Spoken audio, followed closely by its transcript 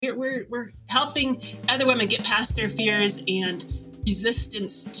We're helping other women get past their fears and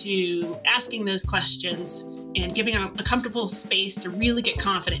resistance to asking those questions and giving them a comfortable space to really get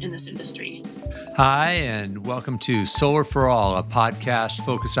confident in this industry. Hi, and welcome to Solar for All, a podcast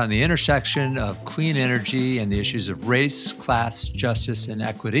focused on the intersection of clean energy and the issues of race, class, justice, and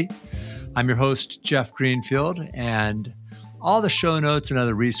equity. I'm your host, Jeff Greenfield, and all the show notes and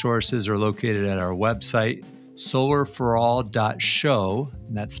other resources are located at our website, solarforall.show,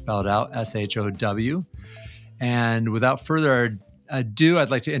 and that's spelled out SHOW. And without further ado, I'd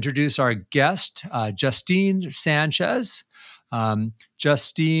like to introduce our guest, Justine Sanchez.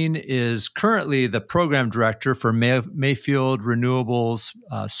 Justine is currently the program director for Mayfield Renewables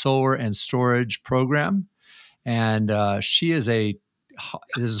Solar and Storage Program. And she is it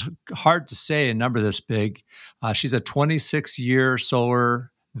is hard to say a number this big. She's a 26-year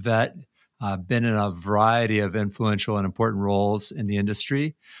solar vet, been in a variety of influential and important roles in the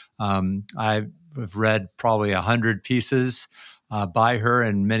industry. I've read probably 100 pieces by her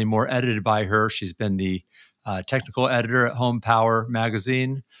and many more edited by her. She's been the technical editor at Home Power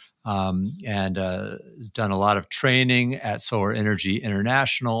magazine and has done a lot of training at Solar Energy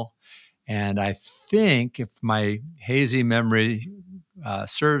International. And I think, if my hazy memory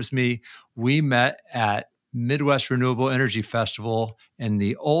serves me, we met at Midwest Renewable Energy Festival in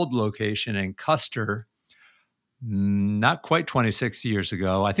the old location in Custer, not quite 26 years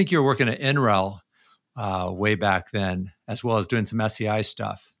ago. I think you were working at NREL way back then, as well as doing some SEI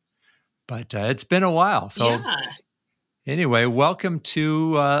stuff. But it's been a while. So Anyway, welcome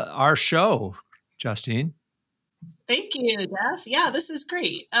to our show, Justine. Thank you, Jeff. Yeah, this is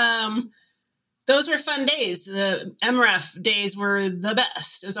great. Those were fun days. The MREF days were the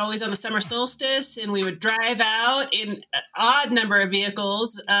best. It was always on the summer solstice, and we would drive out in an odd number of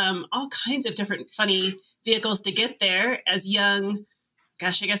vehicles, all kinds of different funny vehicles to get there as young.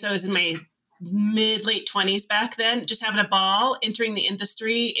 Gosh, I guess I was in my late 20s back then, just having a ball, entering the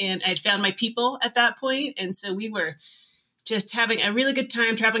industry, and I'd found my people at that point. And so we were just having a really good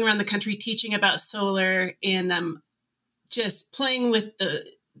time traveling around the country, teaching about solar and just playing with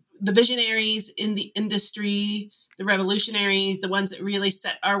the visionaries in the industry, the revolutionaries, the ones that really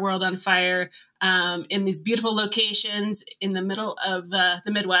set our world on fire in these beautiful locations in the middle of the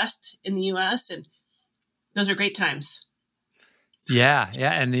Midwest in the U.S. And those are great times. Yeah.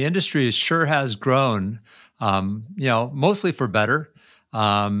 And the industry sure has grown, mostly for better.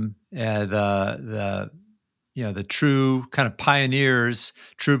 The true kind of pioneers,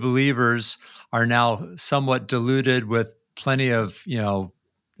 true believers are now somewhat diluted with plenty of,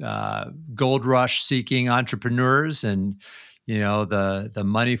 gold rush seeking entrepreneurs and, the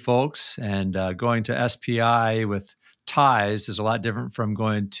money folks, and going to SPI with ties is a lot different from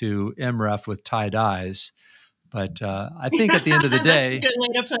going to MREF with tie dyes. But I think at the end of the day, that's a good way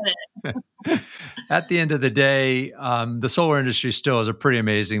to put it. At the end of the day, the solar industry still is a pretty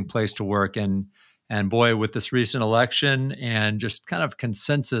amazing place to work. And boy, with this recent election and just kind of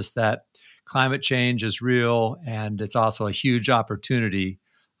consensus that climate change is real and it's also a huge opportunity,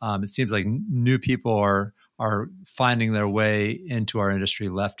 it seems like new people are finding their way into our industry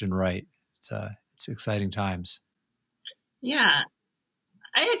left and right. It's exciting times. Yeah.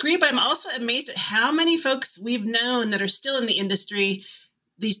 I agree, but I'm also amazed at how many folks we've known that are still in the industry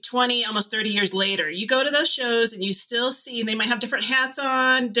these 20, almost 30 years later. You go to those shows and you still see, they might have different hats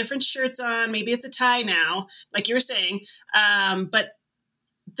on, different shirts on, maybe it's a tie now, like you were saying. But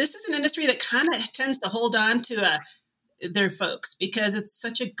this is an industry that kind of tends to hold on to their folks because it's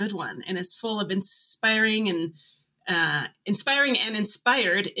such a good one and it's full of inspiring and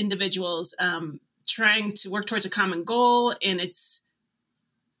inspired individuals trying to work towards a common goal. And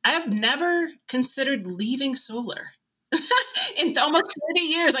I've never considered leaving solar in almost 30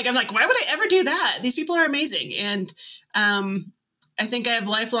 years. I'm like, why would I ever do that? These people are amazing. And I think I have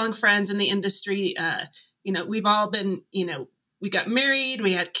lifelong friends in the industry. We've all been, we got married,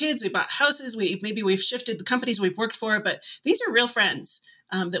 we had kids, we bought houses, we've shifted the companies we've worked for, but these are real friends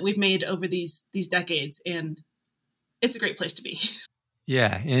that we've made over these decades. And it's a great place to be.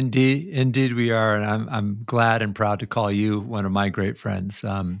 Yeah, indeed we are, and I'm glad and proud to call you one of my great friends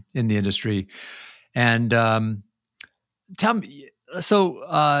in the industry. And tell me,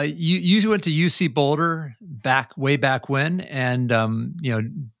 so you went to UC Boulder way back when, and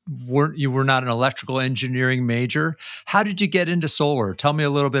you were not an electrical engineering major. How did you get into solar? Tell me a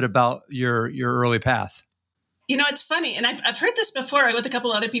little bit about your early path. It's funny, and I've heard this before with a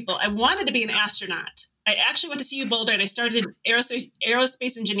couple other people. I wanted to be an astronaut. I actually went to CU Boulder and I started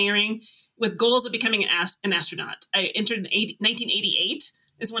aerospace engineering with goals of becoming an astronaut. I entered in 1988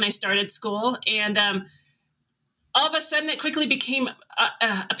 is when I started school. And all of a sudden it quickly became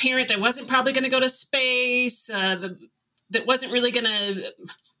apparent I wasn't probably going to go to space. That wasn't really going to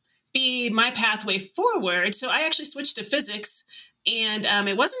be my pathway forward. So I actually switched to physics. And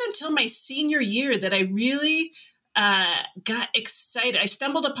it wasn't until my senior year that I really got excited. I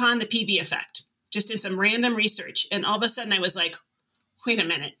stumbled upon the PV effect just in some random research. And all of a sudden I was like, wait a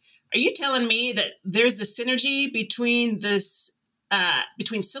minute. Are you telling me that there's a synergy between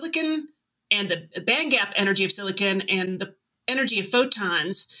between silicon and the band gap energy of silicon and the energy of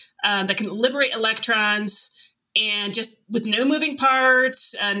photons that can liberate electrons and just with no moving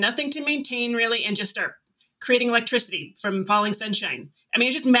parts, nothing to maintain really, and just start creating electricity from falling sunshine. I mean,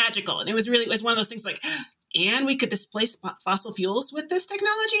 it's just magical. And it was one of those things like, and we could displace fossil fuels with this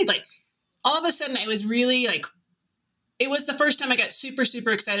technology. Like all of a sudden I was really like, it was the first time I got super,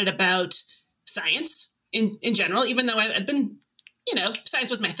 super excited about science in general, even though I'd been, science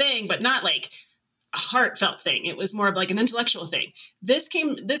was my thing, but not like a heartfelt thing. It was more of like an intellectual thing. This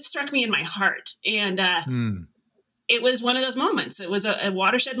struck me in my heart. And it was one of those moments. It was a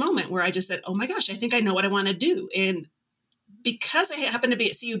watershed moment where I just said, oh my gosh, I think I know what I want to do. And because I happened to be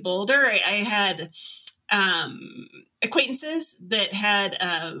at CU Boulder, I had acquaintances that had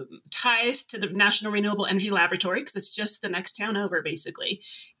ties to the National Renewable Energy Laboratory, because it's just the next town over, basically.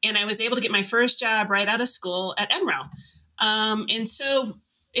 And I was able to get my first job right out of school at NREL. And so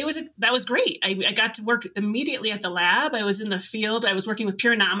that was great. I got to work immediately at the lab. I was in the field. I was working with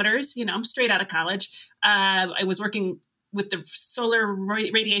pyranometers. I'm straight out of college. I was working with the Solar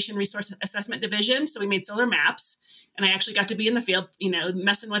Radiation Resource Assessment Division. So we made solar maps. And I actually got to be in the field,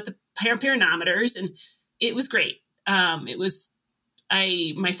 messing with the pyranometers. And it was great.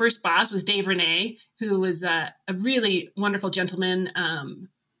 My first boss was Dave Renee, who was a really wonderful gentleman.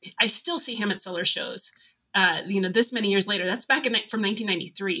 I still see him at solar shows. This many years later. That's back from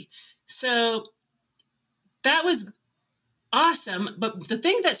 1993. So that was awesome. But the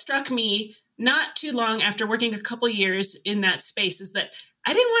thing that struck me not too long after working a couple years in that space is that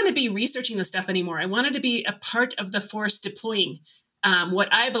I didn't want to be researching the stuff anymore. I wanted to be a part of the force deploying what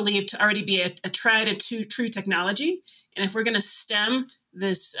I believe to already be a tried and true technology. And if we're going to stem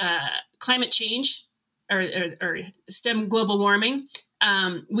this climate change or stem global warming,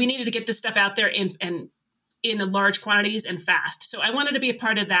 we needed to get this stuff out there and in large quantities and fast. So I wanted to be a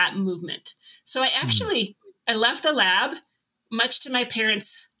part of that movement. So I left the lab, much to my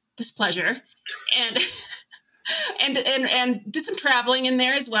parents' displeasure, and and did some traveling in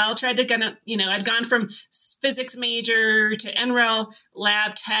there as well. Tried to I'd gone from physics major to NREL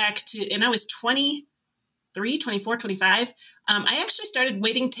lab tech and I was 23, 24, 25. I actually started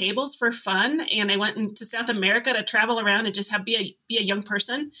waiting tables for fun, and I went into South America to travel around and just be a young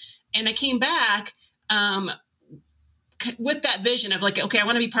person. And I came back with that vision of like, okay, I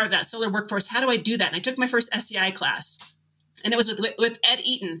want to be part of that solar workforce. How do I do that? And I took my first SEI class, and it was with Ed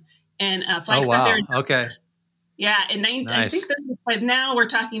Eaton and Flagstaff, Arizona. Okay. Yeah. Nice. I think now we're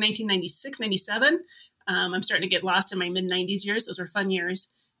talking 1996, 97. I'm starting to get lost in my mid 90s years. Those were fun years.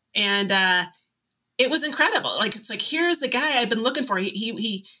 And, it was incredible. Like, it's like, here's the guy I've been looking for.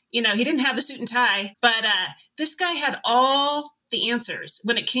 He didn't have the suit and tie, but, this guy had all the answers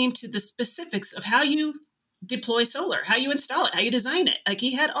when it came to the specifics of how you deploy solar, how you install it, how you design it. Like,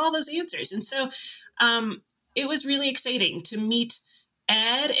 he had all those answers. And so, it was really exciting to meet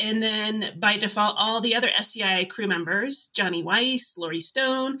Ed, and then by default, all the other SCI crew members, Johnny Weiss, Lori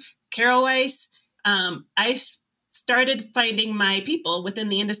Stone, Carol Weiss. I started finding my people within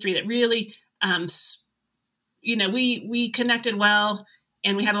the industry that really, we connected well,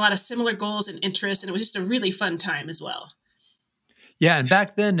 and we had a lot of similar goals and interests, and it was just a really fun time as well. Yeah. And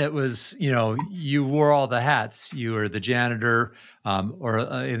back then it was, you wore all the hats. You were the janitor, or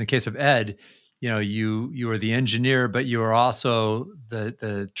in the case of Ed, you were the engineer, but you were also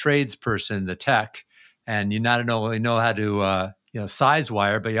the tradesperson, the tech, and you not only know how to size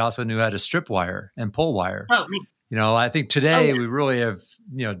wire, but you also knew how to strip wire and pull wire. Oh, me. I think today we really have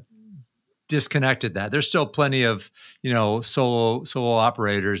disconnected that. There's still plenty of solo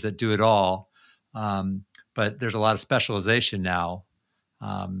operators that do it all, but there's a lot of specialization now.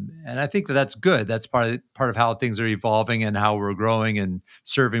 And I think that's good. That's part of how things are evolving and how we're growing and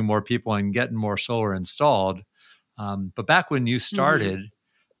serving more people and getting more solar installed. But back when you started,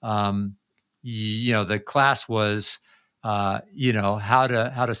 the class was, how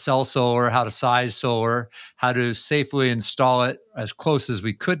to sell solar, how to size solar, how to safely install it as close as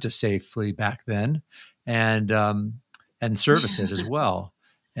we could to safely back then, and service it as well.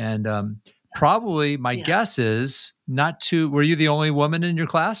 And probably my guess is were you the only woman in your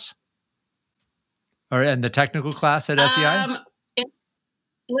class or in the technical class at SEI?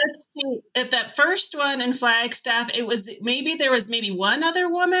 let's see. At that first one in Flagstaff, there was maybe one other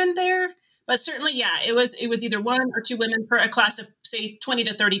woman there, but certainly, yeah, it was either one or two women per a class of say 20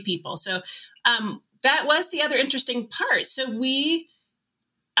 to 30 people. So that was the other interesting part. So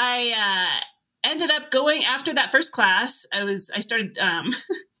I ended up going after that first class. I started.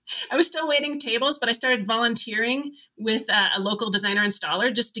 I was still waiting tables, but I started volunteering with a local designer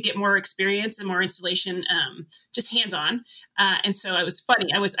installer just to get more experience and more installation, just hands on. And so it was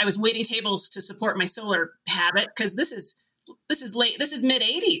funny. I was waiting tables to support my solar habit because this is late. This is mid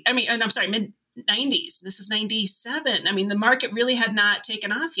 80s. I mean, I'm sorry, mid 90s. This is 97. I mean, the market really had not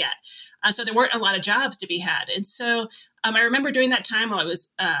taken off yet. So there weren't a lot of jobs to be had. And so I remember during that time while I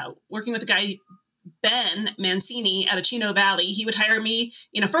was working with a guy, Ben Mancini out of Chino Valley, he would hire me.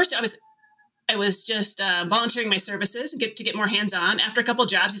 First I was just volunteering my services and get more hands on. After a couple of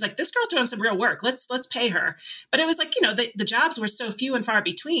jobs, he's like, "This girl's doing some real work. Let's pay her." But it was like, the jobs were so few and far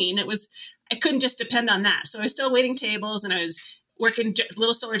between. I couldn't just depend on that. So I was still waiting tables and I was working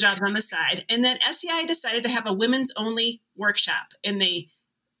little solar jobs on the side. And then SEI decided to have a women's only workshop, and they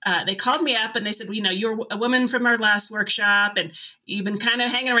called me up and they said, well, you're a woman from our last workshop and you've been kind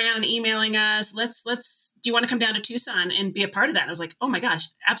of hanging around and emailing us. Do you want to come down to Tucson and be a part of that? And I was like, oh my gosh,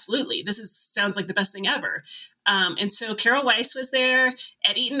 absolutely. Sounds like the best thing ever. And so Carol Weiss was there.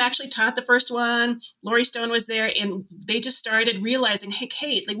 Ed Eaton actually taught the first one. Lori Stone was there. And they just started realizing,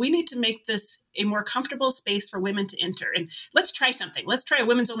 hey, like we need to make this a more comfortable space for women to enter. And let's try something. Let's try a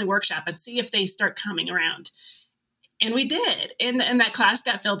women's only workshop and see if they start coming around. And we did. And that class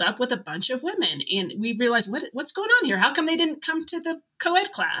got filled up with a bunch of women. And we realized, what's going on here? How come they didn't come to the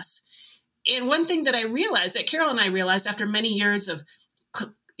co-ed class? And one thing that Carol and I realized after many years of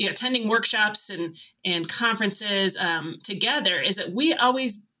attending workshops and conferences together is that we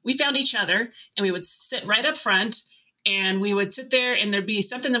found each other and we would sit right up front and we would sit there and there'd be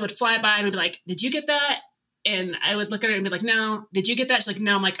something that would fly by and we'd be like, did you get that? And I would look at her and be like, no, did you get that? She's like,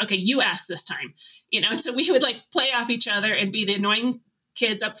 no. I'm like, okay, you ask this time, and so we would like play off each other and be the annoying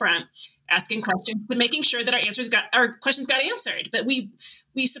kids up front asking questions, but making sure that our questions got answered. But we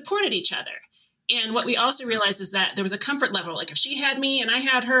supported each other. And what we also realized is that there was a comfort level. Like if she had me and I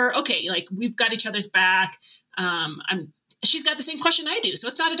had her, okay, like we've got each other's back. She's got the same question I do. So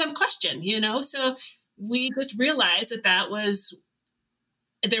it's not a dumb question, So we just realized that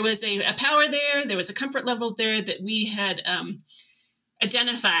there was a power there. There was a comfort level there that we had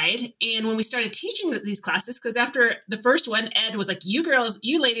identified. And when we started teaching these classes, because after the first one, Ed was like, you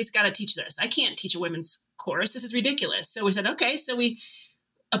ladies got to teach this. I can't teach a women's course. This is ridiculous. So we said, okay. So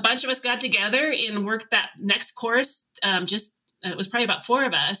a bunch of us got together and worked that next course. It was probably about 4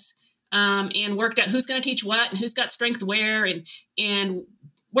 of us and worked out who's going to teach what and who's got strength where and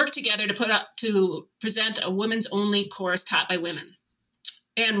worked together to present a women's only course taught by women.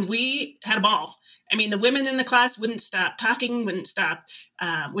 And we had a ball. I mean, the women in the class wouldn't stop talking, wouldn't stop,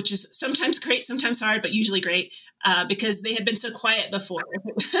 which is sometimes great, sometimes hard, but usually great because they had been so quiet before.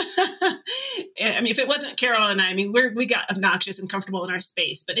 I mean, if it wasn't Carol and I mean, we got obnoxious and comfortable in our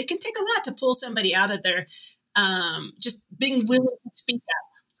space, but it can take a lot to pull somebody out of their just being willing to speak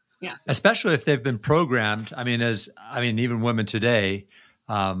up. Yeah. Especially if they've been programmed. Even women today,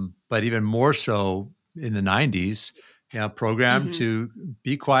 but even more so in the 90s, programmed to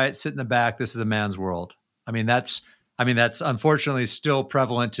be quiet, sit in the back. This is a man's world. That's unfortunately still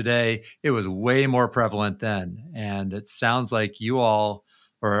prevalent today. It was way more prevalent then. And it sounds like you all,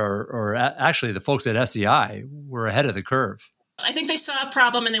 or actually the folks at SEI were ahead of the curve. I think they saw a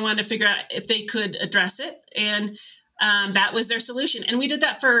problem and they wanted to figure out if they could address it. And that was their solution. And we did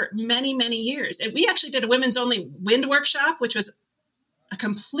that for many, many years. And we actually did a women's only wind workshop, which was a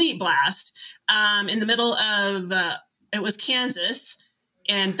complete blast in the middle of it was Kansas.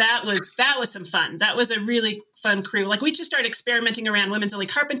 And that was some fun. That was a really fun crew. Like we just started experimenting around women's only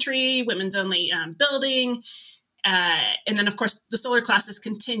carpentry, women's only building. And then of course the solar classes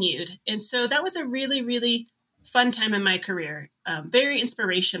continued. And so that was a really, really fun time in my career. Very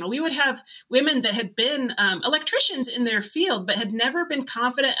inspirational. We would have women that had been electricians in their field, but had never been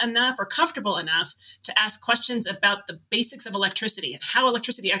confident enough or comfortable enough to ask questions about the basics of electricity and how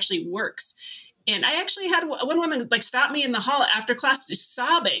electricity actually works. And I actually had one woman like stop me in the hall after class just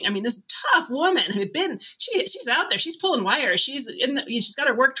sobbing. I mean, this tough woman who had been, she's out there, she's pulling wires. She's got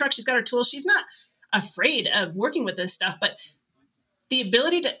her work truck. She's got her tools. She's not afraid of working with this stuff, but the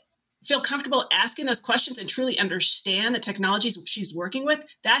ability to feel comfortable asking those questions and truly understand the technologies she's working with,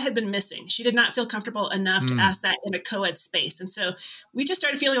 that had been missing. She did not feel comfortable enough to ask that in a co-ed space. And so we just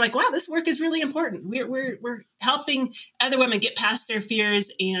started feeling like, wow, this work is really important. We're helping other women get past their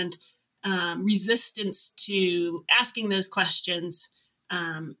fears and resistance to asking those questions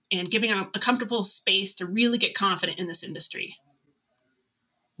and giving them a comfortable space to really get confident in this industry.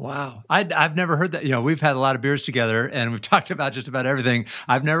 Wow. I've never heard that. We've had a lot of beers together and we've talked about just about everything.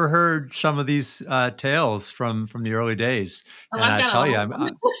 I've never heard some of these tales from the early days. Oh, And I've I got tell you, all of them.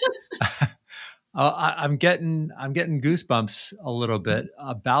 I'm getting goosebumps a little bit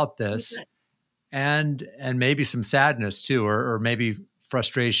about this, and maybe some sadness too, or maybe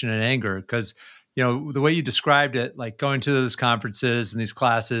frustration and anger, because the way you described it, like going to those conferences and these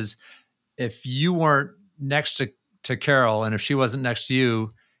classes, if you weren't next to Carol and if she wasn't next to you,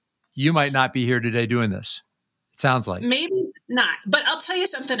 you might not be here today doing this. It sounds like. Maybe not, but I'll tell you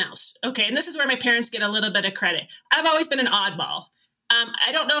something else. Okay. And this is where my parents get a little bit of credit. I've always been an oddball.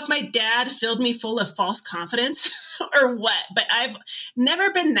 I don't know if my dad filled me full of false confidence or what, but I've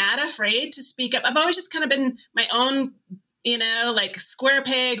never been that afraid to speak up. I've always just kind of been my own, like square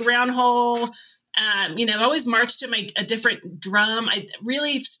peg, round hole. I've always marched to a different drum. I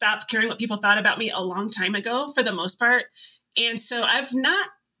really stopped caring what people thought about me a long time ago, for the most part. And so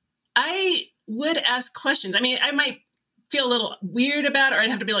I would ask questions. I mean, I might feel a little weird about it, or I'd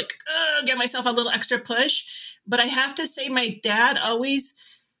have to be like, give myself a little extra push. But I have to say, my dad always,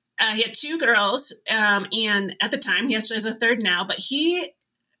 he had 2 girls. And at the time, he actually has a 3rd now, but he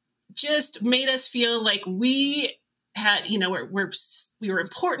just made us feel like we had, we were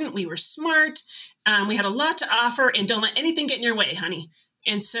important. We were smart. We had a lot to offer, and don't let anything get in your way, honey.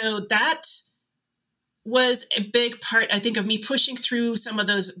 And so that was a big part, I think, of me pushing through some of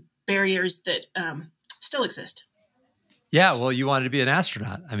those barriers that still exist. Yeah, well, you wanted to be an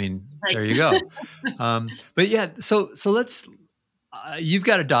astronaut. I mean, right. There you go. But yeah, so let's. You've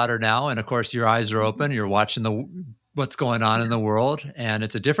got a daughter now, and of course, your eyes are open. You're watching what's going on in the world, and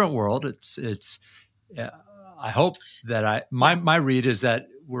it's a different world. It's. I hope that my read is that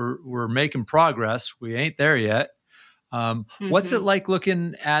we're making progress. We ain't there yet. What's it like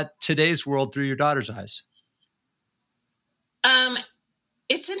looking at today's world through your daughter's eyes?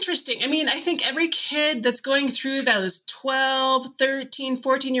 It's interesting. I mean, I think every kid that's going through those 12, 13,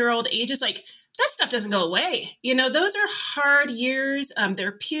 14-year-old ages, like that stuff doesn't go away. Those are hard years.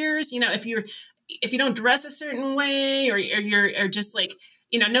 Their peers, if you don't dress a certain way, or you're just like,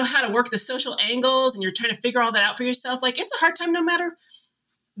 know how to work the social angles, and you're trying to figure all that out for yourself. Like, it's a hard time no matter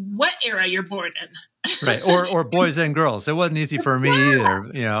what era you're born in. Right. Or boys and girls. It wasn't easy for me either,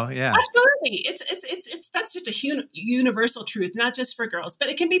 Yeah. Absolutely. It's that's just a universal truth, not just for girls, but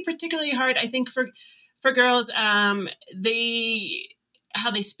it can be particularly hard, I think, for girls. How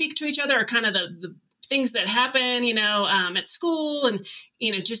they speak to each other, or kind of the things that happen, at school, and,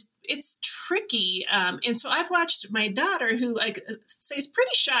 just it's tricky. And so I've watched my daughter, who I say is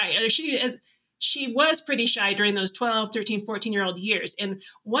pretty shy. She was pretty shy during those 12, 13, 14-year-old years. And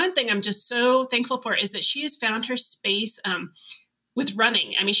one thing I'm just so thankful for is that she has found her space with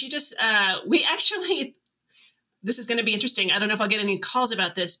running. I mean, she just, we actually, this is going to be interesting. I don't know if I'll get any calls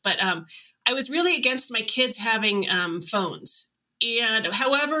about this, but I was really against my kids having phones. And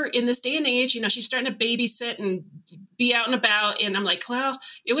however, in this day and age, she's starting to babysit and be out and about. And I'm like, well,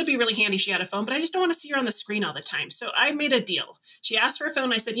 it would be really handy if she had a phone, but I just don't want to see her on the screen all the time. So I made a deal. She asked for a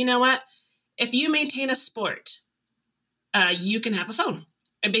phone. I said, you know what? If you maintain a sport, you can have a phone.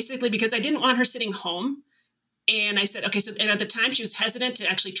 And basically, because I didn't want her sitting home. And I said, okay, and at the time she was hesitant to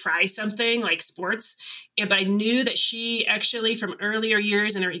actually try something like sports. But I knew that she actually, from earlier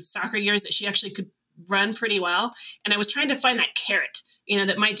years and her soccer years, that she actually could run pretty well. And I was trying to find that carrot,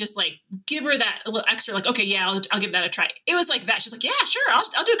 that might just like give her that a little extra, like, okay, yeah, I'll give that a try. It was like that. She's like, yeah, sure.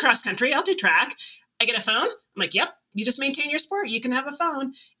 I'll do cross country. I'll do track. I get a phone. I'm like, yep, you just maintain your sport. You can have a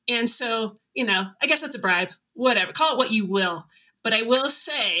phone. And so, I guess that's a bribe, whatever, call it what you will. But I will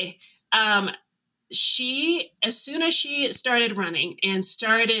say, she, as soon as she started running and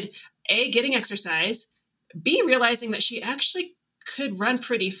started getting exercise, realizing that she actually could run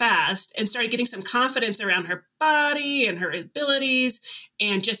pretty fast, and started getting some confidence around her body and her abilities,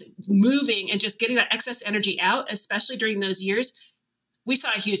 and just moving and just getting that excess energy out, especially during those years, we saw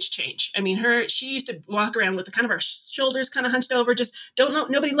a huge change. I mean, she used to walk around with kind of her shoulders kind of hunched over, just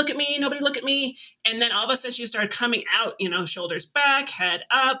nobody look at me, nobody look at me. And then all of a sudden she started coming out, shoulders back, head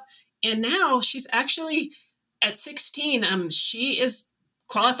up. And now she's actually at 16. She is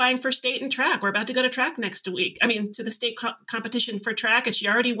qualifying for state and track. We're about to go to track next week. I mean, to the state competition for track. And she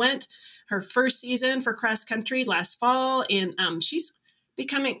already went her first season for cross country last fall. And she's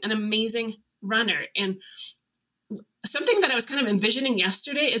becoming an amazing runner. And something that I was kind of envisioning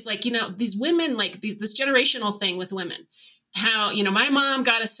yesterday is like, these women, like this generational thing with women, how, my mom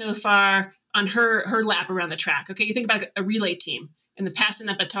got us so far on her lap around the track. Okay. You think about a relay team and the passing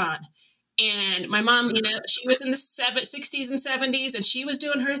the baton. And my mom, she was in the 60s and 70s, and she was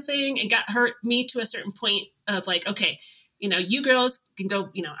doing her thing and got me to a certain point of like, okay, you girls can go,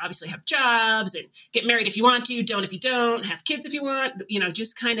 obviously have jobs and get married if you want to, don't if you don't, have kids if you want,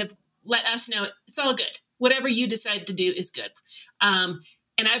 just kind of let us know it's all good. Whatever you decide to do is good. And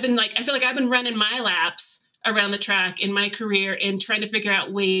I feel like I've been running my laps around the track in my career and trying to figure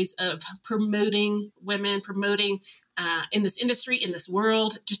out ways of promoting women, in this industry, in this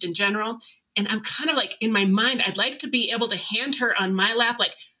world, just in general. And I'm kind of like, in my mind, I'd like to be able to hand her on my lap,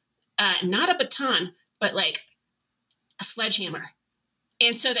 like not a baton, but like a sledgehammer.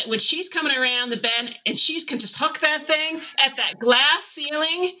 And so that when she's coming around the bend and she can just hook that thing at that glass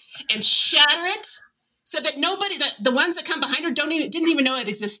ceiling and shatter it so that the ones that come behind her didn't even know it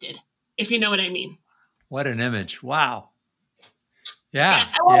existed, if you know what I mean. What an image. Wow. Yeah.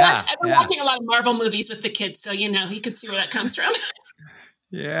 I've been watching a lot of Marvel movies with the kids, so, you can see where that comes from.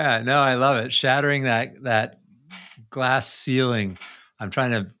 Yeah, no, I love it. Shattering that glass ceiling. I'm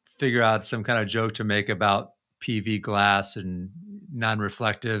trying to figure out some kind of joke to make about PV glass and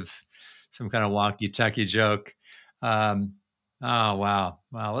non-reflective, some kind of wonky techie joke. Oh, wow.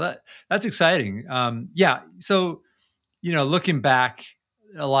 Well, that's exciting. Yeah. So, looking back,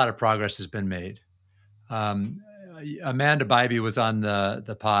 a lot of progress has been made. Amanda Bybee was on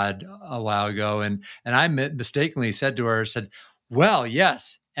the pod a while ago, and I mistakenly said to her, well,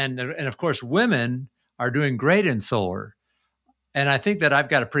 yes. And of course, women are doing great in solar. And I think that I've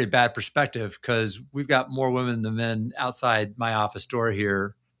got a pretty bad perspective because we've got more women than men outside my office door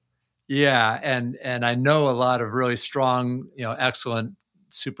here. Yeah. And I know a lot of really strong, excellent,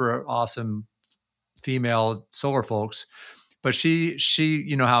 super awesome female solar folks. But she,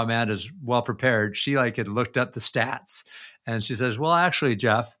 how Amanda's well prepared. She had looked up the stats, and she says, well, actually,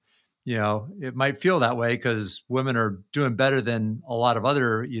 Jeff, it might feel that way because women are doing better than a lot of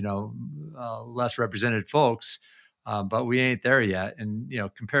other, less represented folks. But we ain't there yet. And,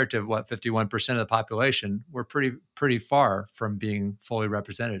 compared to 51% of the population, we're pretty far from being fully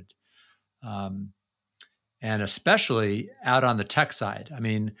represented. And especially out on the tech side. I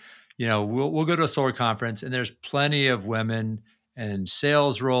mean, we'll go to a solar conference and there's plenty of women in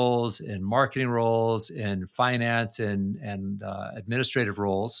sales roles, in marketing roles, in finance and administrative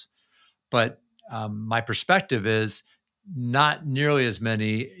roles. But my perspective is not nearly as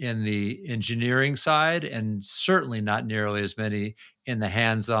many in the engineering side, and certainly not nearly as many in the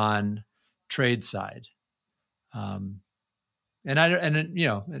hands-on trade side. And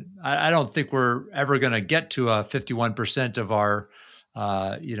I don't think we're ever going to get to a 51% of our,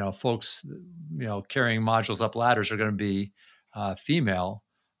 folks, carrying modules up ladders are going to be female.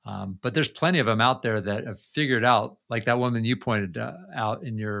 But there's plenty of them out there that have figured out, like that woman you pointed out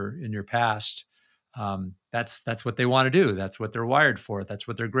in your past. That's what they want to do. That's what they're wired for. That's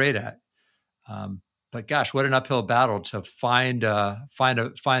what they're great at. But gosh, what an uphill battle to find a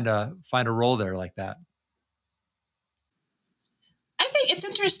role there like that. I think it's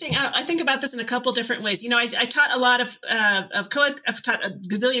interesting. I think about this in a couple different ways. I taught a lot of co-ed. I've taught a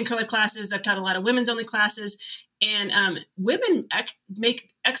gazillion co-ed classes. I've taught a lot of women's only classes, and women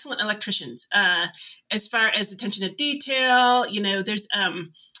make excellent electricians. As far as attention to detail, there's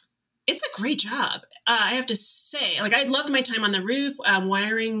it's a great job. I have to say, I loved my time on the roof,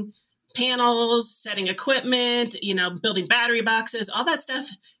 wiring panels, setting equipment, building battery boxes, all that stuff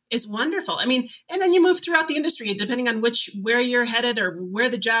is wonderful. I mean, and then you move throughout the industry, depending on where you're headed or where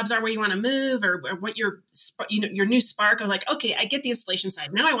the jobs are, where you want to move, or what your new spark of like, okay, I get the installation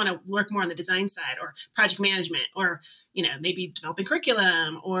side. Now I want to work more on the design side or project management, or, maybe developing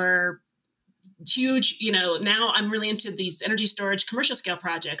curriculum or huge, now I'm really into these energy storage commercial scale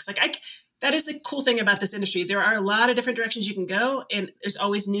projects. That is the cool thing about this industry. There are a lot of different directions you can go, and there's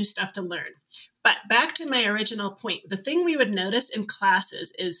always new stuff to learn. But back to my original point, the thing we would notice in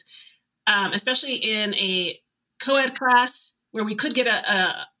classes is, especially in a co-ed class where we could get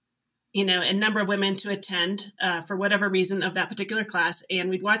a number of women to attend for whatever reason of that particular class, and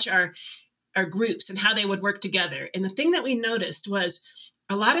we'd watch our groups and how they would work together. And the thing that we noticed was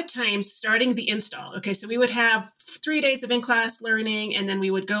a lot of times starting the install. Okay, so we would have 3 days of in-class learning, and then we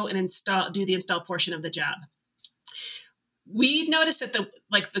would go and do the install portion of the job. We noticed that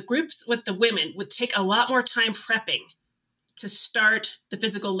the groups with the women would take a lot more time prepping to start the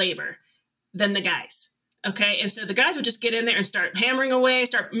physical labor than the guys. Okay, and so the guys would just get in there and start hammering away,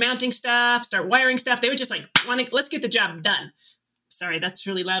 start mounting stuff, start wiring stuff. They would just let's get the job done. Sorry, that's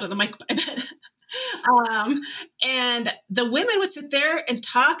really loud on the mic. And the women would sit there and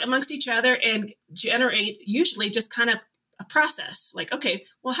talk amongst each other and generate usually just kind of a process. Like, okay,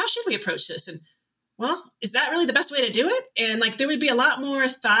 well, how should we approach this? And well, is that really the best way to do it? And like, there would be a lot more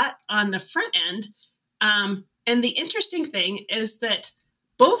thought on the front end. And the interesting thing is that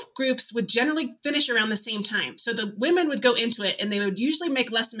both groups would generally finish around the same time. So the women would go into it and they would usually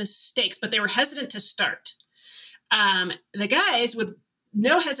make less mistakes, but they were hesitant to start. The guys would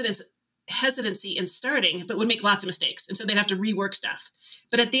no hesitancy in starting, but would make lots of mistakes. And so they'd have to rework stuff.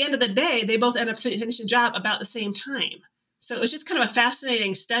 But at the end of the day, they both end up finishing the job about the same time. So it was just kind of a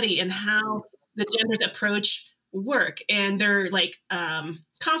fascinating study in how the genders approach work and their like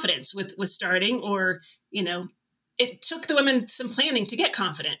confidence with starting, or, you know, it took the women some planning to get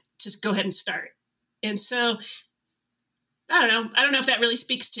confident to go ahead and start. And so I don't know if that really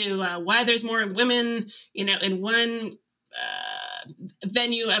speaks to why there's more women, you know, in one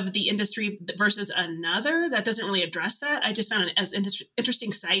venue of the industry versus another. That doesn't really address that. I just found it as an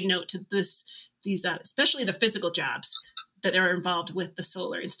interesting side note to these especially the physical jobs that are involved with the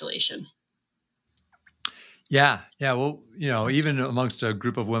solar installation. Yeah. Well, you know, even amongst a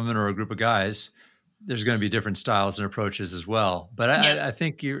group of women or a group of guys, there's going to be different styles and approaches as well. But I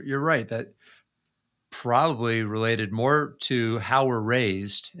think you're right that probably related more to how we're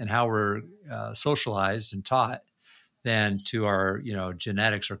raised and how we're socialized and taught than to our, you know,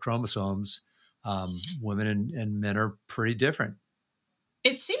 genetics or chromosomes. Women and men are pretty different.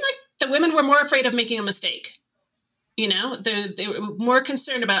 It seemed like the women were more afraid of making a mistake. You know, they were more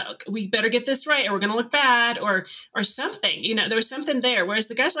concerned about, we better get this right or we're going to look bad or something. You know, there was something there. Whereas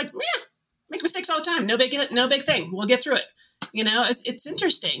the guys were like, make mistakes all the time. No big thing. We'll get through it. You know, it's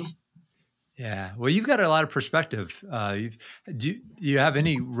interesting. Yeah. Well, you've got a lot of perspective. Do you have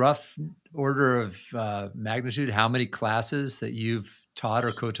any rough order of magnitude? How many classes that you've taught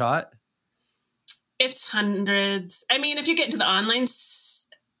or co-taught? It's hundreds. I mean, if you get into the online,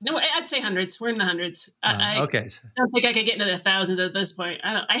 no, I'd say hundreds. We're in the hundreds. Okay. I don't think I could get into the thousands at this point.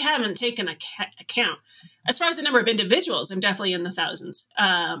 I haven't taken a count. As far as the number of individuals, I'm definitely in the thousands.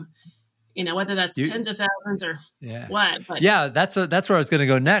 You know, whether that's tens of thousands or what. But yeah, that's where I was going to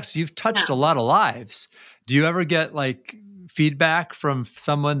go next. You've touched a lot of lives. Do you ever get like feedback from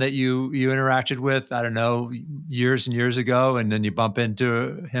someone that you interacted with, I don't know, years and years ago, and then you bump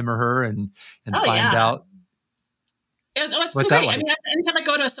into him or her and find out? It's been great. Like? I mean, anytime I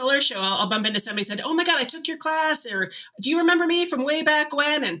go to a solar show, I'll bump into somebody who said, "Oh my God, I took your class," or "Do you remember me from way back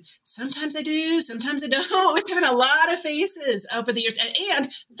when?" And sometimes I do, sometimes I don't. It's been a lot of faces over the years, and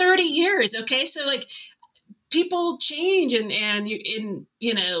 30 years. Okay, so like people change, and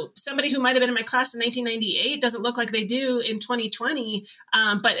you know, somebody who might have been in my class in 1998 doesn't look like they do in 2020.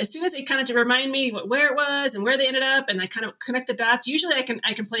 But as soon as they kind of to remind me where it was and where they ended up, and I kind of connect the dots, usually I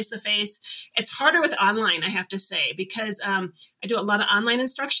can place the face. It's harder with online, I have to say, because I do a lot of online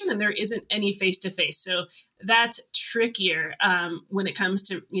instruction and there isn't any face-to-face. So that's trickier when it comes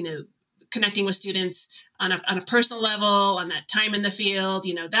to, you know, connecting with students on a personal level, on that time in the field.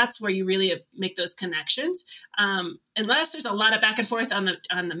 You know, that's where you really make those connections. Unless there's a lot of back and forth on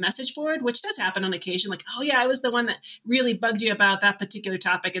the message board, which does happen on occasion. Like, oh yeah, I was the one that really bugged you about that particular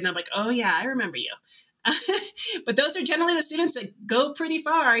topic. And then I'm like, oh yeah, I remember you. But those are generally the students that go pretty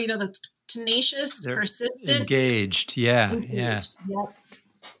far, you know, the tenacious, they're persistent. Engaged. Yeah. Yep.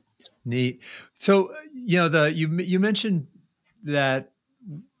 Neat. So, you know, you mentioned that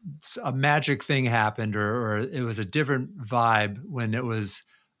a magic thing happened or it was a different vibe when it was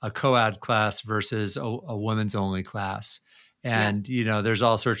a co-ed class versus a women's only class. And, you know, there's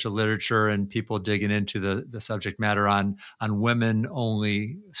all sorts of literature and people digging into the subject matter on women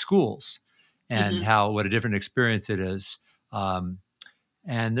only schools and what a different experience it is. And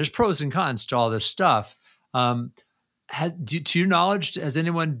there's pros and cons to all this stuff. To your knowledge, has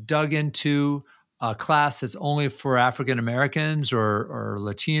anyone dug into a class that's only for African Americans or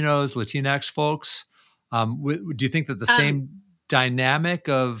Latinos, Latinx folks? Do you think that the same dynamic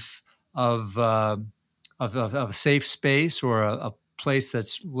of a safe space or a place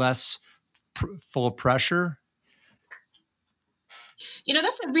that's less full of pressure? You know,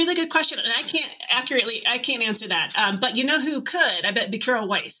 that's a really good question, and I can't answer that. But you know who could? I bet it'd be Carol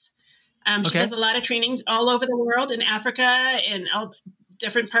Weiss. She does a lot of trainings all over the world, in Africa and all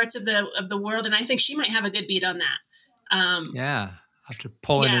different parts of the world, and I think she might have a good beat on that. I have to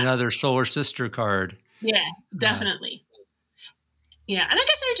pull in another Solar Sister card. Yeah, definitely. Yeah, and I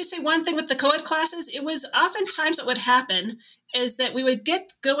guess I would just say one thing with the co-ed classes. It was oftentimes what would happen is that we would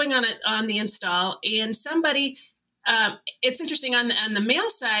get going on the install, and somebody. It's interesting on the male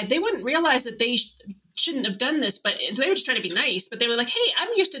side, they wouldn't realize that they shouldn't have done this, but they were just trying to be nice. But they were like, "Hey, I'm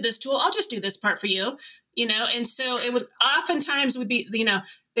used to this tool. I'll just do this part for you." You know, and so it would oftentimes would be, you know,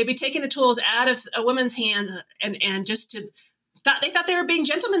 they'd be taking the tools out of a woman's hands and just to they thought they were being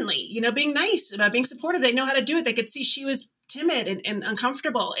gentlemanly, being nice, about being supportive. They know how to do it. They could see she was timid and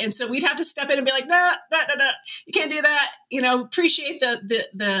uncomfortable. And so we'd have to step in and be like, no, you can't do that. Appreciate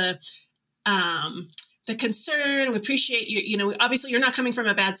the concern. We appreciate you. Obviously you're not coming from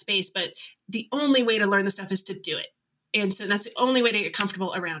a bad space, but the only way to learn the stuff is to do it. And so that's the only way to get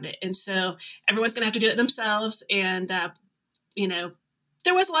comfortable around it. And so everyone's going to have to do it themselves. And,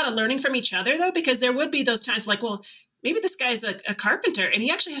 there was a lot of learning from each other though, because there would be those times like, well, maybe this guy's a carpenter and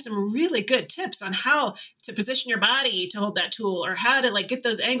he actually has some really good tips on how to position your body to hold that tool, or how to get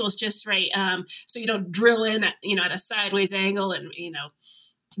those angles just right. So you don't drill in at a sideways angle and,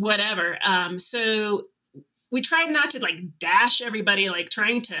 whatever. So we tried not to dash everybody,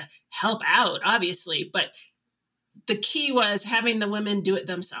 trying to help out, obviously, but the key was having the women do it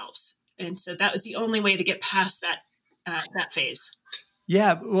themselves. And so that was the only way to get past that phase.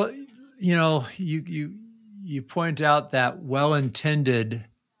 Yeah. Well, you point out that well-intended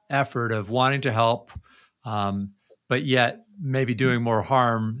effort of wanting to help, but yet maybe doing more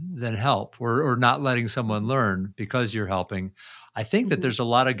harm than help, or not letting someone learn because you're helping. I think that there's a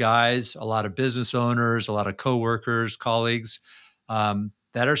lot of guys, a lot of business owners, a lot of coworkers, colleagues that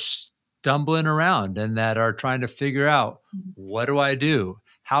are stumbling around and that are trying to figure out, what do I do?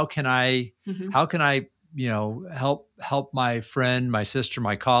 How can I help my friend, my sister,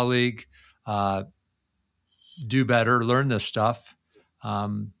 my colleague do better, learn this stuff.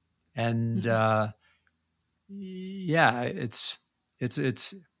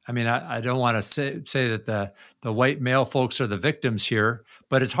 It's I mean, I don't want to say that the white male folks are the victims here,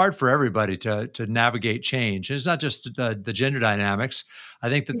 but it's hard for everybody to navigate change. It's not just the gender dynamics. I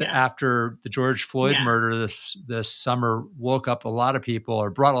think that after the George Floyd murder this summer woke up a lot of people,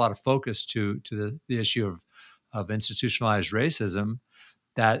 or brought a lot of focus to the issue of institutionalized racism,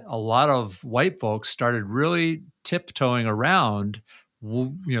 that a lot of white folks started really tiptoeing around,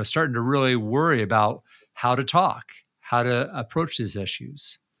 starting to really worry about how to talk, how to approach these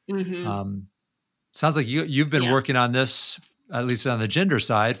issues. Sounds like you've been working on this, at least on the gender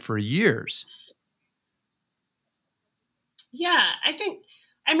side, for years. Yeah, as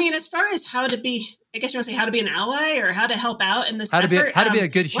far as how to be, I guess you want to say how to be an ally or how to help out in this effort. How to be a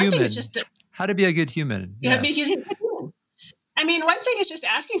good human. How to be a good human. Yeah. One thing is just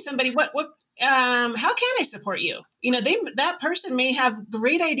asking somebody, how can I support you? That person may have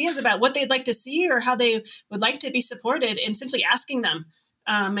great ideas about what they'd like to see or how they would like to be supported, and simply asking them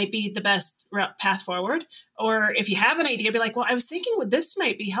might be the best path forward. Or if you have an idea, be like, well, I was thinking this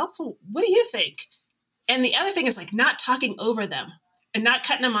might be helpful. What do you think? And the other thing is not talking over them and not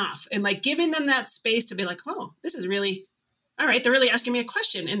cutting them off, and giving them that space to be like, oh, this is really, all right, they're really asking me a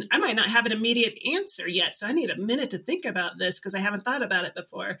question and I might not have an immediate answer yet. So I need a minute to think about this because I haven't thought about it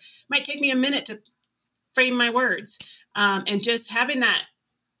before. It might take me a minute to frame my words. And just having that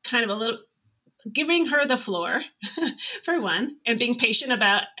kind of a little, giving her the floor for one, and being patient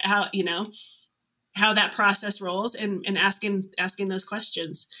about how that process rolls, and asking those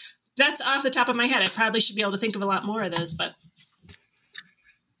questions. That's off the top of my head. I probably should be able to think of a lot more of those, but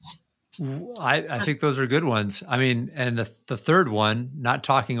I think those are good ones. I mean, and the third one, not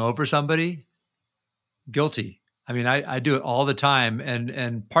talking over somebody, guilty. I mean, I do it all the time.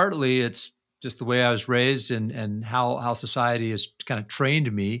 And partly it's just the way I was raised and how society has kind of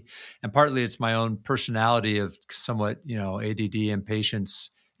trained me. And partly it's my own personality of somewhat, ADD,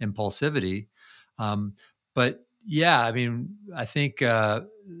 impatience, impulsivity. But yeah, I mean, I think the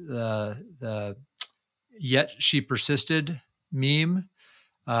 "Yet She Persisted" meme,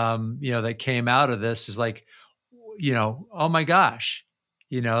 that came out of this is like, oh my gosh,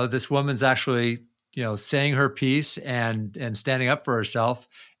 this woman's actually, saying her piece and standing up for herself,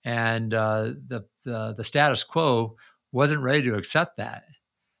 and the status quo wasn't ready to accept that.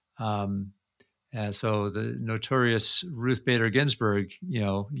 And so the notorious Ruth Bader Ginsburg,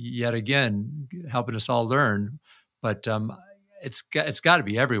 yet again, helping us all learn, but it's got to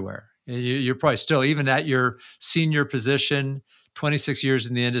be everywhere. You're probably still, even at your senior position, 26 years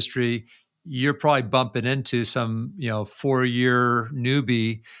in the industry, you're probably bumping into some, 4-year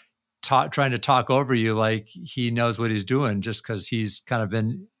newbie trying to talk over you like he knows what he's doing, just because he's kind of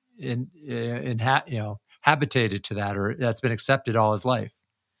been habitated to that, or that's been accepted all his life.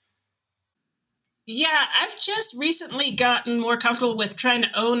 Yeah, I've just recently gotten more comfortable with trying to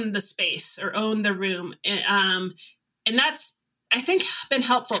own the space or own the room. And that's, I think, been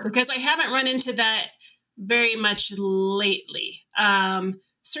helpful because I haven't run into that very much lately.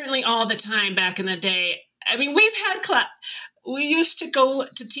 Certainly all the time back in the day. I mean, we've had we used to go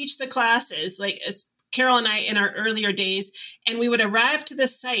to teach the classes, like as Carol and I in our earlier days, and we would arrive to the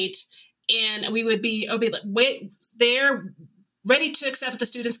site and we would be wait there ready to accept the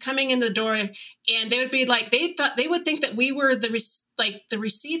students coming in the door, and they would be like, they would think that we were the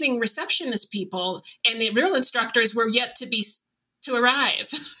receiving receptionist people, and the real instructors were yet to arrive.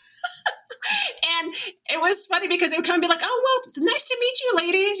 And it was funny because they would come and be like, "Oh, well, nice to meet you,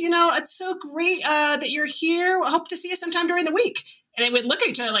 ladies. It's so great that you're here. I hope to see you sometime during the week." And they would look at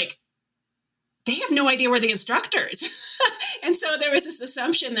each other like, they have no idea we're the instructors. And so there was this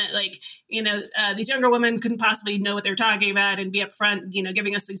assumption that these younger women couldn't possibly know what they were talking about and be up front,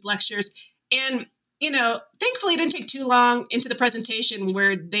 giving us these lectures. And, thankfully it didn't take too long into the presentation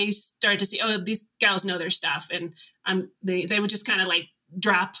where they started to see, oh, these gals know their stuff. And they would just kind of like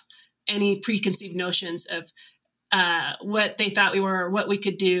drop any preconceived notions of what they thought we were or what we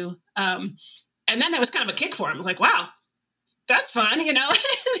could do. And then that was kind of a kick for them. I was like, wow, that's fun,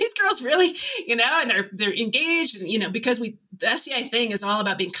 these girls really, and they're engaged, and because the SCI thing is all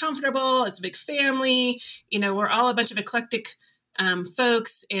about being comfortable. It's a big family, we're all a bunch of eclectic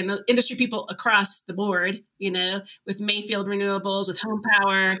folks and industry people across the board, with Mayfield Renewables, with Home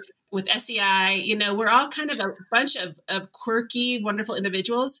Power, with SCI, we're all kind of a bunch of quirky, wonderful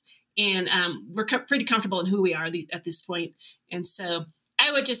individuals, and we're pretty comfortable in who we are at this point. And so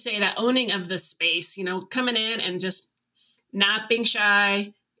I would just say that owning of the space, coming in and just not being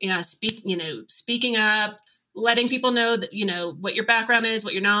shy, speaking up, letting people know that, what your background is,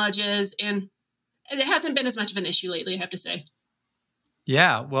 what your knowledge is. And it hasn't been as much of an issue lately, I have to say.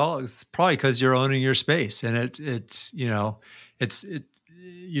 Yeah. Well, it's probably because you're owning your space, and you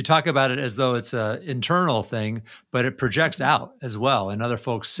talk about it as though it's an internal thing, but it projects out as well, and other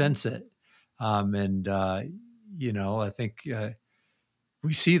folks sense it. I think,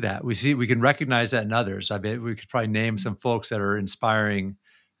 we see that. We can recognize that in others. I mean, we could probably name some folks that are inspiring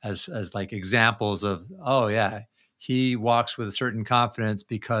as like examples of, oh yeah, he walks with a certain confidence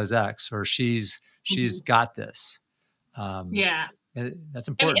because X, or she's got this. Yeah. That's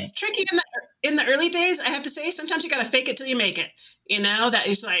important. It's tricky in the early days, I have to say. Sometimes you got to fake it till you make it. That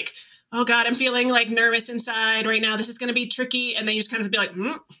is like, oh God, I'm feeling like nervous inside right now. This is going to be tricky. And then you just kind of be like,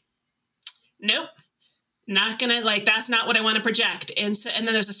 nope. Not gonna, that's not what I want to project. And then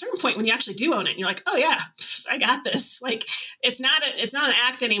there's a certain point when you actually do own it and you're like, oh yeah, I got this. It's not an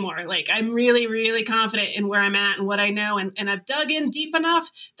act anymore. I'm really, really confident in where I'm at and what I know. And I've dug in deep enough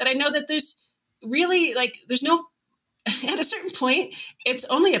that I know that there's really there's no, at a certain point, it's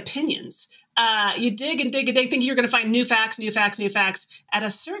only opinions. You dig and dig and dig, thinking you're going to find new facts. At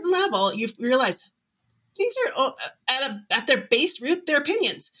a certain level, you realize these are at their base root, their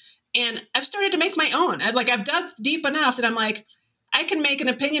opinions. And I've started to make my own. I've dug deep enough that I'm like, I can make an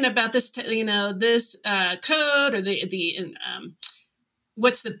opinion about this, this code or the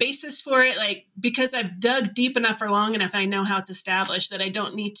what's the basis for it? Because I've dug deep enough for long enough, I know how it's established that I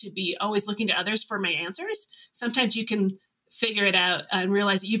don't need to be always looking to others for my answers. Sometimes you can figure it out and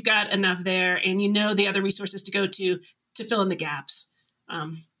realize that you've got enough there, and the other resources to go to fill in the gaps.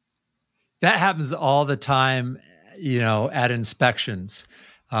 That happens all the time, at inspections.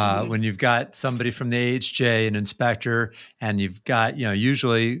 When you've got somebody from the AHJ, an inspector, and you've got,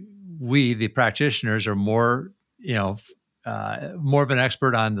 usually we, the practitioners, are more of an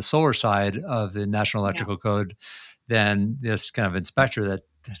expert on the solar side of the National Electrical Code than this kind of inspector that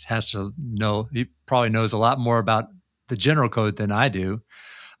has to know. He probably knows a lot more about the general code than I do.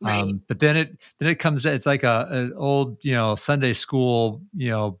 Right. But then it comes. It's like an old, Sunday school,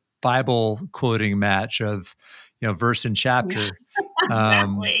 Bible quoting match of, verse and chapter.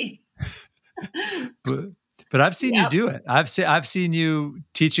 Exactly. But I've seen you do it. I've seen you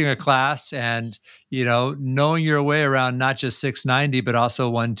teaching a class and, knowing your way around not just 690, but also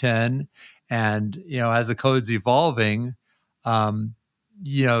 110. And, as the code's evolving,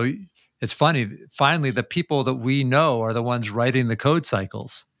 it's funny. Finally, the people that we know are the ones writing the code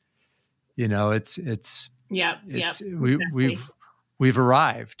cycles. We've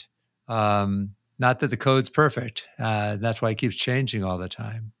arrived. Not that the code's perfect. That's why it keeps changing all the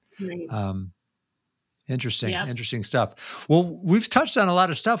time. Right. Interesting stuff. Well, we've touched on a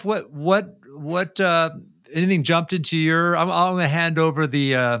lot of stuff. What anything jumped into your? I'm going to hand over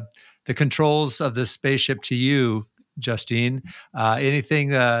the controls of this spaceship to you, Justine. Anything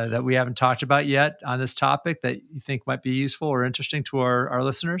that we haven't talked about yet on this topic that you think might be useful or interesting to our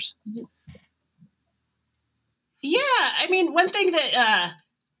listeners? Yeah, I mean, one thing that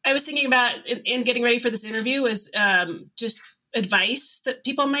I was thinking about in getting ready for this interview was just advice that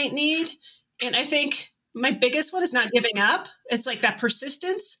people might need. And I think my biggest one is not giving up. It's that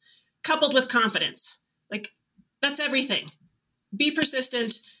persistence coupled with confidence. That's everything. Be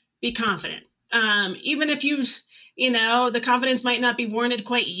persistent, be confident. Even if the confidence might not be warranted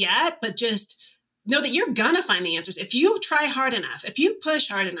quite yet, but just know that you're gonna find the answers if you try hard enough, if you push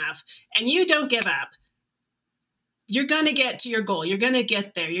hard enough, and you don't give up. You're going to get to your goal. You're going to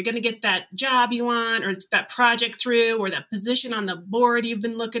get there. You're going to get that job you want, or that project through, or that position on the board you've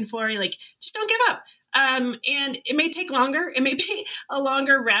been looking for. Like, just don't give up. And it may take longer. It may be a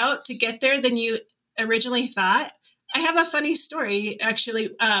longer route to get there than you originally thought. I have a funny story, actually,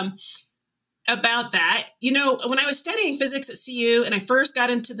 about that. You know, when I was studying physics at CU and I first got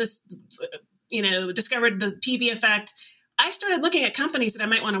into this, discovered the PV effect, I started looking at companies that I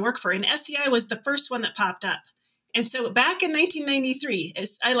might want to work for. And SEI was the first one that popped up. And so back in 1993,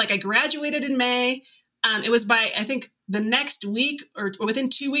 I graduated in May. It was by, I think, the next week or within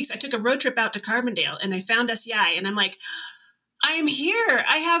 2 weeks, I took a road trip out to Carbondale and I found SEI. And I'm like, I am here.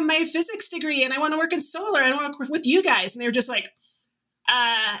 I have my physics degree and I want to work in solar. I want to work with you guys. And they were just like,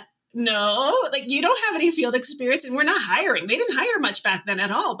 no, like, you don't have any field experience and we're not hiring. They didn't hire much back then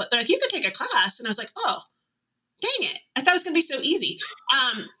at all. But they're like, you can take a class. And I was like, oh, dang it. I thought it was going to be so easy.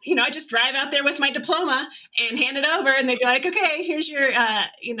 I just drive out there with my diploma and hand it over and they'd be like, okay, here's your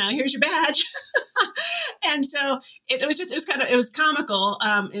badge. And so it was comical.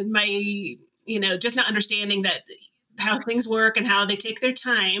 In my, just not understanding that how things work and how they take their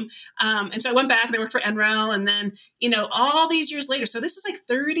time. And so I went back and I worked for NREL, and then, all these years later, so this is like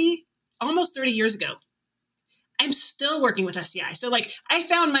almost 30 years ago, I'm still working with SEI. So like I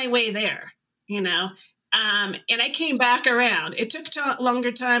found my way there, and I came back around. It took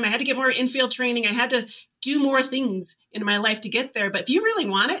longer time. I had to get more infield training. I had to do more things in my life to get there. But if you really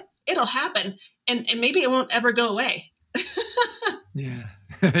want it, it'll happen. And maybe it won't ever go away. Yeah.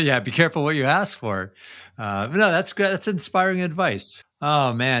 Yeah. Be careful what you ask for. No, that's good. That's inspiring advice.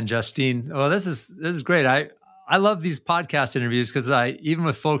 Oh man, Justine. Well, this is great. I love these podcast interviews because even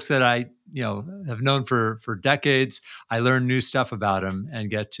with folks that I have known for decades, I learn new stuff about them and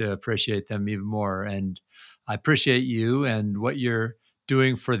get to appreciate them even more. And I appreciate you and what you're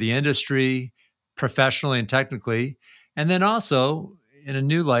doing for the industry professionally and technically. And then also in a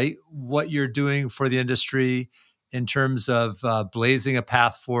new light, what you're doing for the industry in terms of blazing a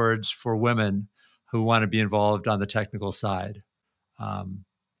path forwards for women who want to be involved on the technical side.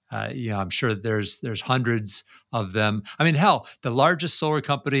 I'm sure there's hundreds of them. I mean, hell, the largest solar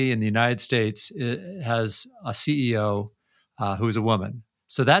company in the United States has a CEO who's a woman.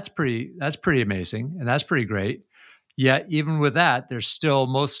 So that's pretty amazing, and that's pretty great. Yet, even with that, there's still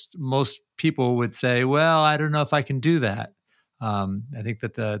most people would say, "Well, I don't know if I can do that." I think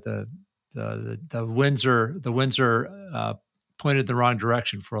that the winds are pointed the wrong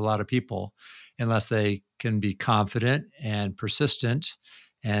direction for a lot of people, unless they can be confident and persistent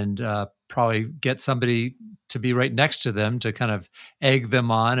and probably get somebody to be right next to them to kind of egg them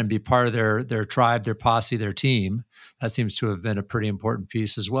on and be part of their tribe, their posse, their team. That seems to have been a pretty important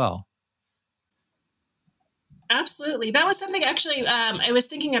piece as well. Absolutely. That was something actually I was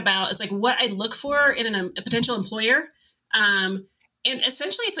thinking about. It's like what I look for in a potential employer. And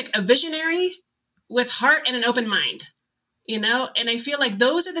essentially it's like a visionary with heart and an open mind, and I feel like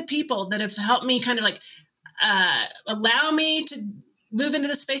those are the people that have helped me kind of like allow me to move into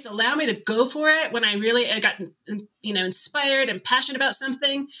the space, allow me to go for it when I got, inspired and passionate about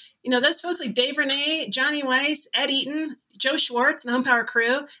something. Those folks like Dave Renee, Johnny Weiss, Ed Eaton, Joe Schwartz, and the Home Power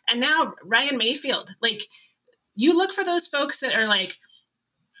crew, and now Ryan Mayfield. Like, you look for those folks that are like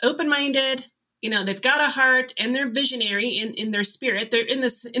open-minded, they've got a heart and they're visionary in their spirit. They're in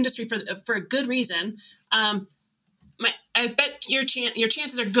this industry for a good reason. I bet your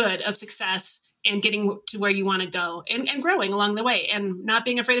chances are good of success and getting to where you want to go and growing along the way and not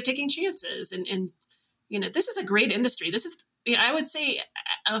being afraid of taking chances. And this is a great industry. This is, I would say,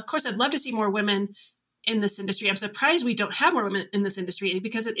 of course, I'd love to see more women in this industry. I'm surprised we don't have more women in this industry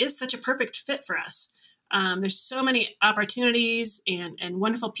because it is such a perfect fit for us. There's so many opportunities and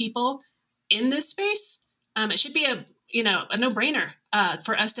wonderful people in this space. It should be a no-brainer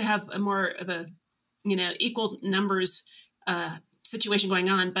for us to have a more of a, equal numbers situation going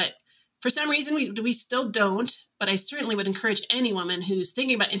on. But for some reason, we still don't. But I certainly would encourage any woman who's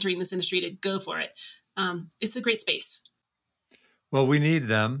thinking about entering this industry to go for it. It's a great space. Well, we need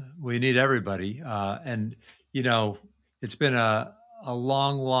them. We need everybody. And, it's been a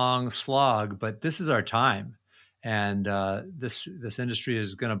long, long slog, but this is our time. And this industry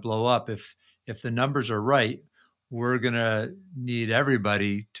is going to blow up. If the numbers are right, we're going to need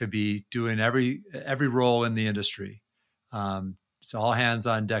everybody to be doing every role in the industry. It's all hands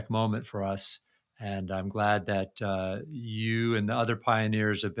on deck moment for us. And I'm glad that you and the other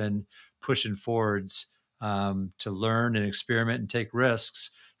pioneers have been pushing forwards to learn and experiment and take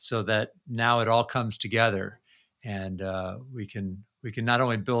risks so that now it all comes together. And we can not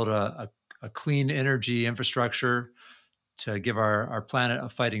only build a a clean energy infrastructure to give our planet a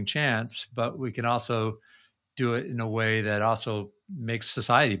fighting chance, but we can also do it in a way that also makes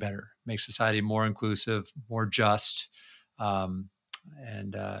society better, makes society more inclusive, more just, um,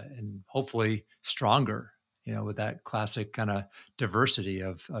 and hopefully stronger. With that classic kind of diversity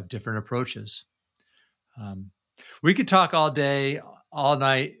of different approaches. We could talk all day, all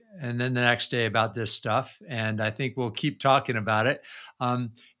night, and then the next day about this stuff. And I think we'll keep talking about it.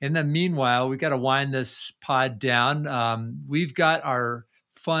 In the meanwhile, we got to wind this pod down. We've got our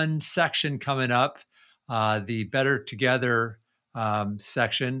fun section coming up, the Better Together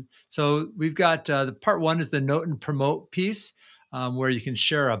section. So we've got the part one is the note and promote piece. Where you can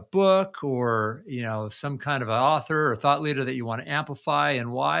share a book or some kind of an author or thought leader that you want to amplify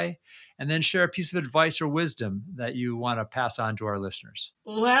and why, and then share a piece of advice or wisdom that you want to pass on to our listeners.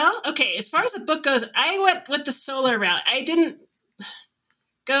 Well, okay, as far as the book goes, I went with the solar route. I didn't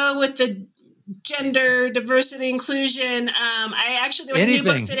go with the gender diversity inclusion. I actually, there was a new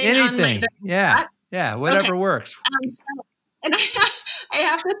book sitting on my whatever works. And I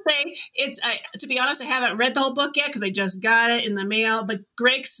have to say, to be honest, I haven't read the whole book yet because I just got it in the mail. But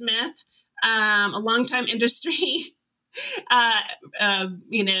Greg Smith, a longtime industry, guru,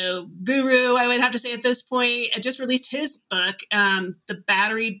 I would have to say at this point, just released his book, The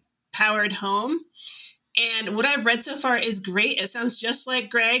Battery Powered Home. And what I've read so far is great. It sounds just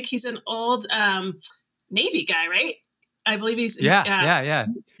like Greg. He's an old Navy guy, right? I believe he's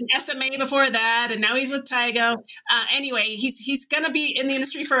SMA before that, and now he's with Tygo. Anyway, he's going to be in the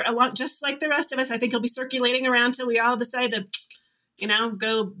industry for a long, just like the rest of us. I think he'll be circulating around till we all decide to,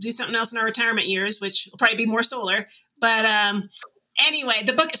 go do something else in our retirement years, which will probably be more solar. But anyway,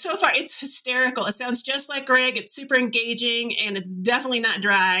 the book so far, it's hysterical. It sounds just like Greg. It's super engaging, and it's definitely not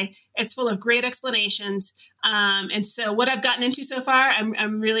dry. It's full of great explanations. And so what I've gotten into so far,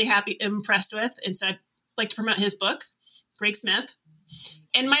 I'm really impressed with. And so I'd like to promote his book, Greg Smith.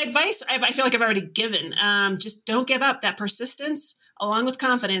 And my advice, I feel like I've already given. Just don't give up. That persistence, along with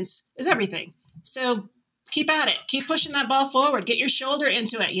confidence, is everything. So keep at it. Keep pushing that ball forward. Get your shoulder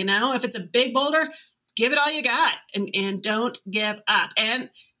into it. If it's a big boulder, give it all you got, and don't give up.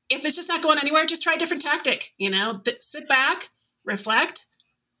 And if it's just not going anywhere, just try a different tactic. Sit back, reflect.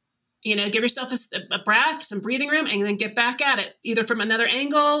 Give yourself a breath, some breathing room, and then get back at it, either from another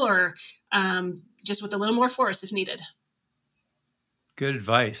angle or just with a little more force if needed. Good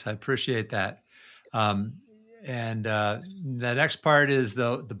advice. I appreciate that. And the next part is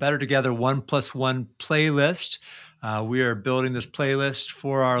the Better Together 1+1 playlist. We are building this playlist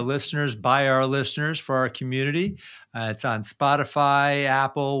for our listeners, by our listeners, for our community. It's on Spotify,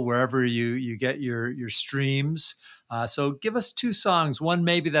 Apple, wherever you get your streams. So give us 2 songs. One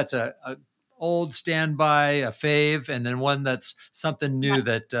maybe that's a old standby, a fave, and then one that's something new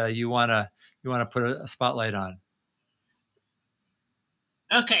that you want to put a spotlight on.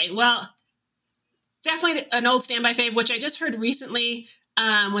 Okay, well, definitely an old standby fave, which I just heard recently when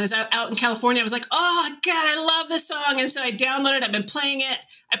I was out in California. I was like, oh, God, I love this song. And so I downloaded it. I've been playing it.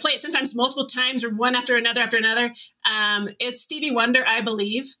 I play it sometimes multiple times or one after another. It's Stevie Wonder, I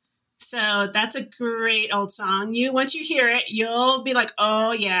Believe. So that's a great old song. Once you hear it, you'll be like,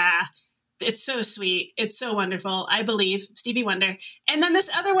 oh, yeah. It's so sweet. It's so wonderful. I Believe, Stevie Wonder. And then this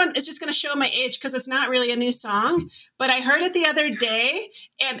other one is just going to show my age because it's not really a new song, but I heard it the other day,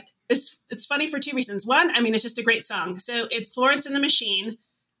 and it's funny for 2 reasons. One, it's just a great song. So it's Florence and the Machine,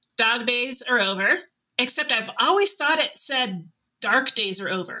 Dog Days Are Over, except I've always thought it said Dark Days Are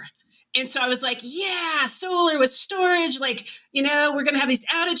Over. And so I was like, yeah, solar with storage. We're going to have these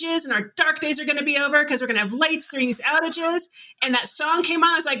outages and our dark days are going to be over because we're going to have lights during these outages. And that song came on.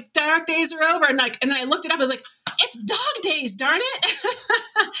 I was like, dark days are over. And then I looked it up. I was like, it's Dog Days, darn it.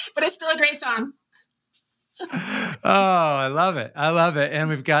 But it's still a great song. Oh, I love it. And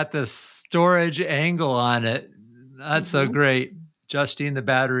we've got the storage angle on it. That's so great. Justine, the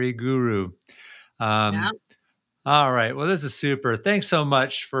battery guru. Yeah. All right. Well, this is super. Thanks so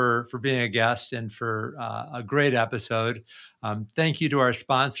much for being a guest and for a great episode. Thank you to our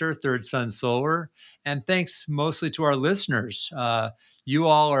sponsor, Third Sun Solar. And thanks mostly to our listeners. You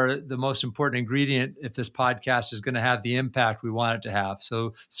all are the most important ingredient if this podcast is going to have the impact we want it to have.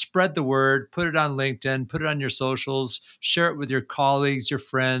 So spread the word, put it on LinkedIn, put it on your socials, share it with your colleagues, your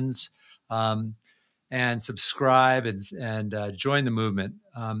friends. And subscribe and join the movement.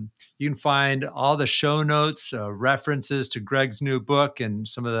 You can find all the show notes, references to Greg's new book, and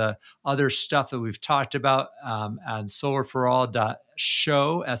some of the other stuff that we've talked about on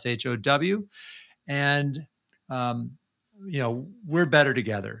solarforall.show, SHOW. And, we're better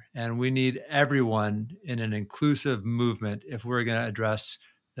together, and we need everyone in an inclusive movement if we're going to address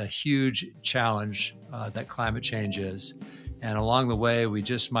the huge challenge that climate change is. And along the way, we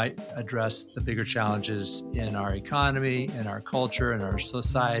just might address the bigger challenges in our economy, in our culture, in our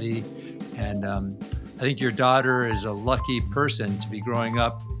society. And I think your daughter is a lucky person to be growing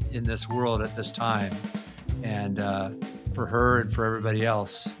up in this world at this time. And for her and for everybody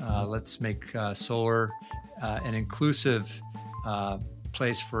else, let's make solar an inclusive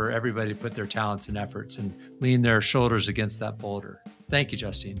place for everybody to put their talents and efforts and lean their shoulders against that boulder. Thank you,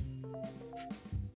 Justine.